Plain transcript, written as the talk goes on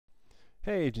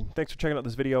Hey, thanks for checking out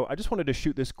this video. I just wanted to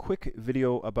shoot this quick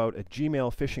video about a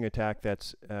Gmail phishing attack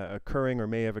that's occurring or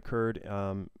may have occurred,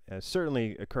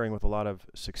 certainly occurring with a lot of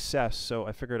success, so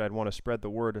I figured I'd want to spread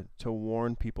the word to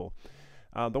warn people.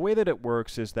 The way that it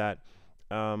works is that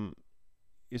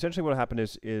essentially what will happen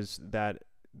is that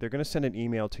they're going to send an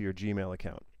email to your Gmail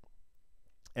account.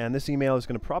 And this email is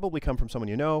going to probably come from someone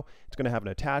you know. It's going to have an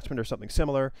attachment or something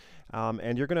similar,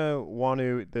 and you're going to want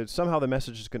to somehow the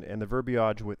message is going to, and the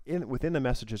verbiage within the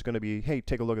message is going to be, hey,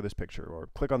 take a look at this picture, or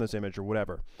click on this image, or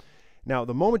whatever. Now,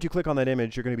 the moment you click on that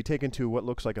image, you're going to be taken to what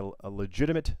looks like a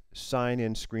legitimate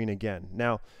sign-in screen again.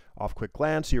 Now, off quick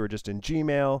glance, you were just in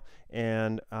Gmail,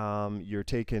 and you're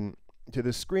taken to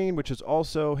this screen, which is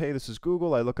also, hey, this is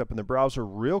Google. I look up in the browser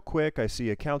real quick. I see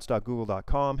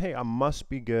accounts.google.com. Hey, I must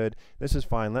be good. This is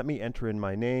fine. Let me enter in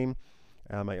my name,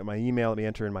 my email. Let me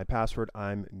enter in my password.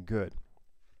 I'm good.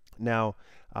 Now,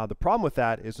 the problem with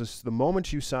that is this, the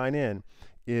moment you sign in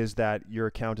is that your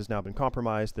account has now been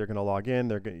compromised. They're going to log in.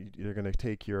 They're going to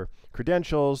take your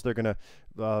credentials. They're going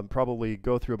to probably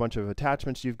go through a bunch of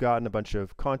attachments you've gotten, a bunch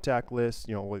of contact lists,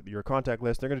 you know, with your contact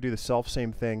list. They're going to do the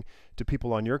same thing to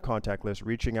people on your contact list,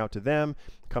 reaching out to them,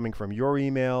 coming from your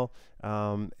email,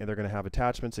 and they're going to have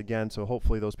attachments again. So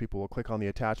hopefully those people will click on the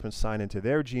attachments, sign into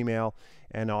their Gmail,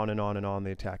 and on and on and on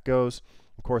the attack goes.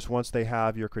 Of course, once they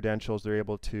have your credentials, they're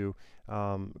able to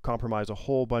compromise a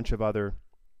whole bunch of other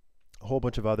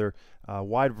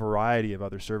wide variety of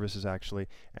other services, actually,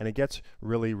 and it gets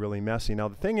really messy. Now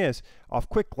the thing is, off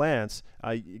quick glance,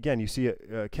 again, you see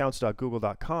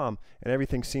accounts.google.com and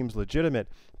everything seems legitimate,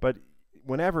 but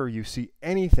whenever you see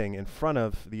anything in front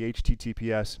of the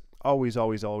HTTPS, always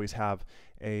have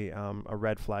a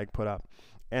red flag put up.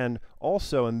 And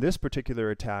also in this particular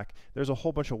attack, there's a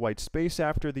whole bunch of white space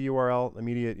after the URL,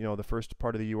 immediate, you know, the first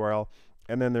part of the URL.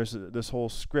 And then there's this whole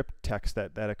script text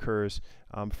that occurs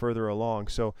further along.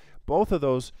 So both of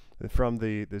those, from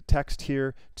the text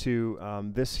here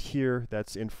to this here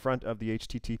that's in front of the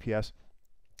HTTPS,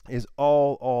 is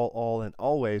all and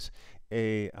always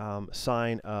a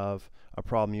sign of a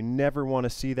problem. You never want to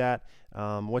see that.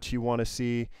 What you want to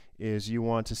see is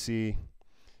the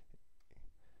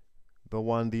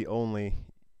one, the only,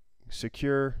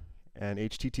 secure, and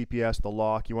HTTPS, the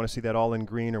lock. You want to see that all in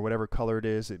green or whatever color it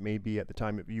is it may be at the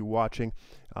time of you watching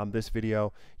this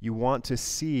video. You want to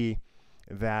see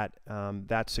that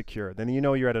that's secure. Then you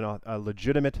know you're at a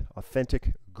legitimate,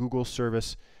 authentic Google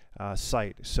service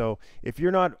site. So if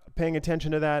you're not paying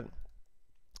attention to that,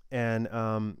 and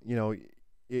you know,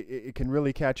 it can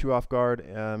really catch you off guard,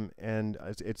 and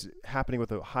it's happening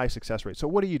with a high success rate. So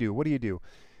what do you do?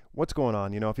 What's going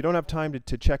on? You know, if you don't have time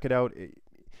to check it out,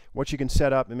 what you can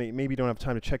set up, and maybe you don't have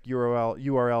time to check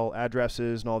URL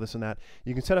addresses and all this and that,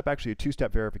 you can set up actually a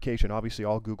two-step verification. Obviously,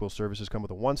 all Google services come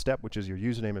with a one-step, which is your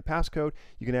username and passcode.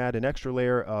 You can add an extra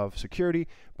layer of security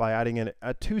by adding in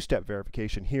a two-step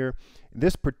verification here. In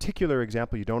this particular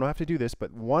example, you don't have to do this,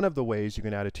 but one of the ways you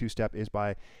can add a two-step is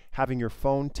by having your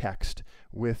phone text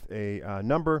with a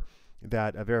number,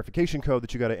 a verification code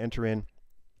that you got to enter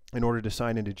in order to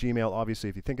sign into Gmail. Obviously,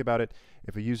 if you think about it,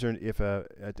 if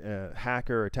a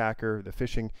hacker, attacker, the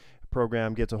phishing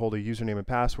program gets a hold of your username and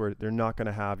password, they're not going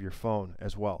to have your phone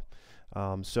as well.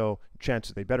 So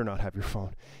chances they better not have your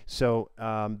phone. So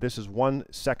this is one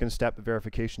second step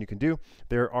verification you can do.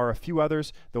 There are a few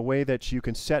others. The way that you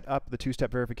can set up the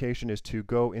two-step verification is to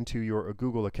go into your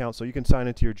Google account. So you can sign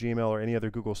into your Gmail or any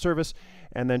other Google service,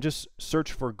 and then just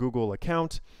search for Google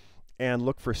account and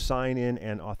look for sign-in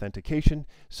and authentication,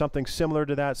 something similar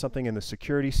to that, something in the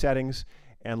security settings,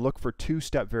 and look for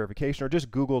two-step verification, or just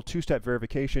Google two-step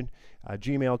verification,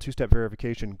 Gmail two-step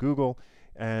verification, Google,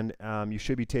 and you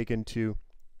should be taken to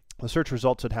the search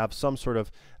results that have some sort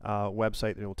of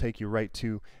website that will take you right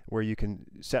to where you can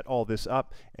set all this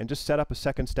up and just set up a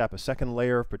second step, a second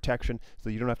layer of protection, so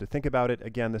you don't have to think about it.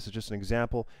 Again, this is just an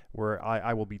example where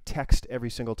I will be text every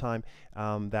single time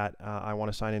that I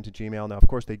want to sign into Gmail. Now, of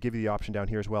course, they give you the option down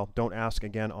here as well. Don't ask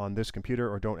again on this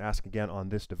computer, or don't ask again on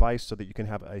this device, so that you can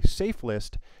have a safe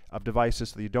list of devices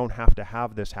so that you don't have to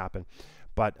have this happen.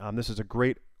 But this is a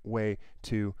great way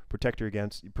to protect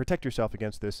yourself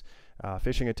against this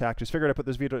phishing attack. Just figured I'd put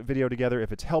this video together.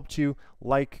 If it's helped you,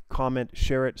 like, comment,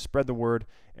 share it, spread the word,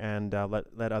 and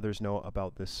let others know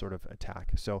about this sort of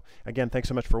attack. So again, thanks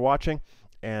so much for watching,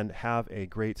 and have a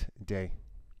great day.